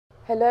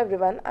Hello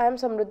everyone, I am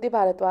Samruddhi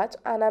Bharatwaj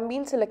and I am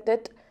being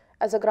selected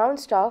as a ground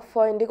staff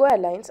for Indigo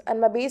Airlines and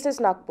my base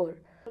is Nagpur.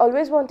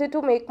 Always wanted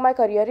to make my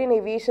career in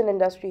aviation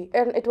industry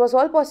and it was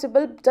all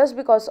possible just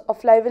because of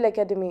Flywheel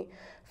Academy.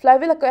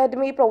 Flywheel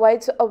Academy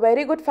provides a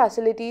very good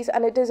facilities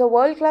and it is a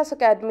world-class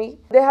academy.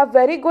 They have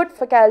very good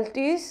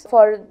faculties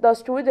for the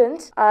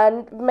students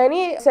and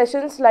many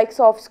sessions like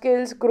soft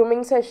skills,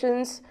 grooming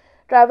sessions,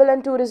 travel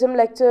and tourism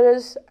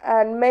lectures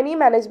and many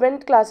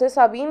management classes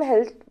are being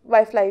held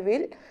by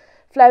Flywheel.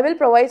 Flywheel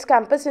provides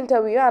campus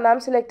interview and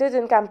I'm selected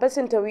in campus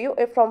interview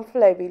from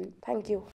Flywheel. Thank you.